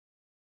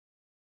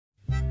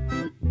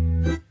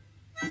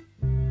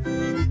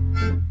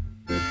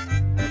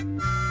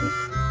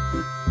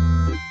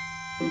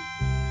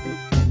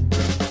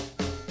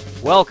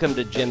Welcome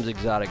to Jim's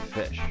Exotic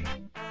Fish,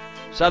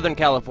 Southern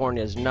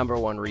California's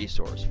 #1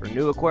 resource for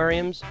new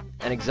aquariums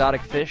and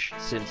exotic fish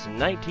since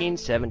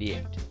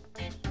 1978.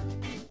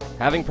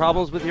 Having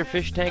problems with your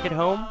fish tank at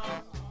home?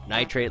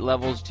 Nitrate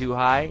levels too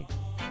high?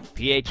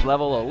 pH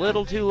level a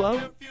little too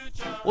low?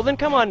 Well then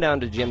come on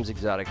down to Jim's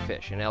Exotic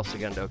Fish in El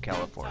Segundo,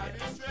 California.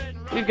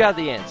 We've got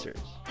the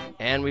answers,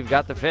 and we've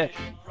got the fish.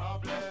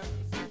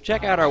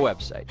 Check out our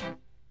website,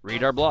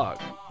 read our blog,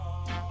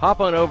 hop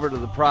on over to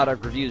the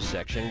product reviews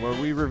section where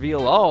we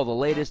reveal all the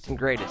latest and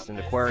greatest in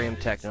aquarium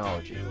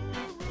technology.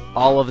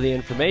 All of the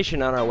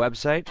information on our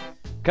website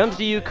comes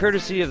to you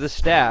courtesy of the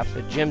staff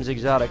at Jim's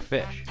Exotic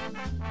Fish.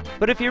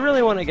 But if you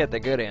really want to get the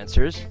good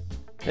answers,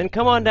 then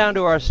come on down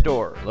to our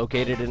store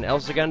located in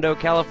El Segundo,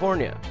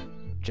 California.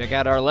 Check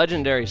out our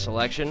legendary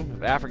selection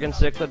of African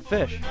cichlid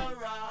fish,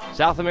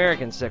 South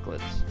American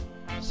cichlids,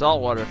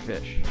 saltwater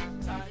fish,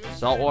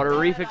 saltwater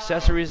reef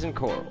accessories and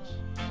corals.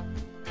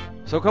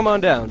 So come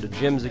on down to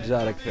Jim's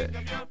Exotic Fish,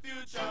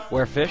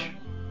 where fish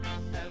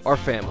are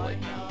family.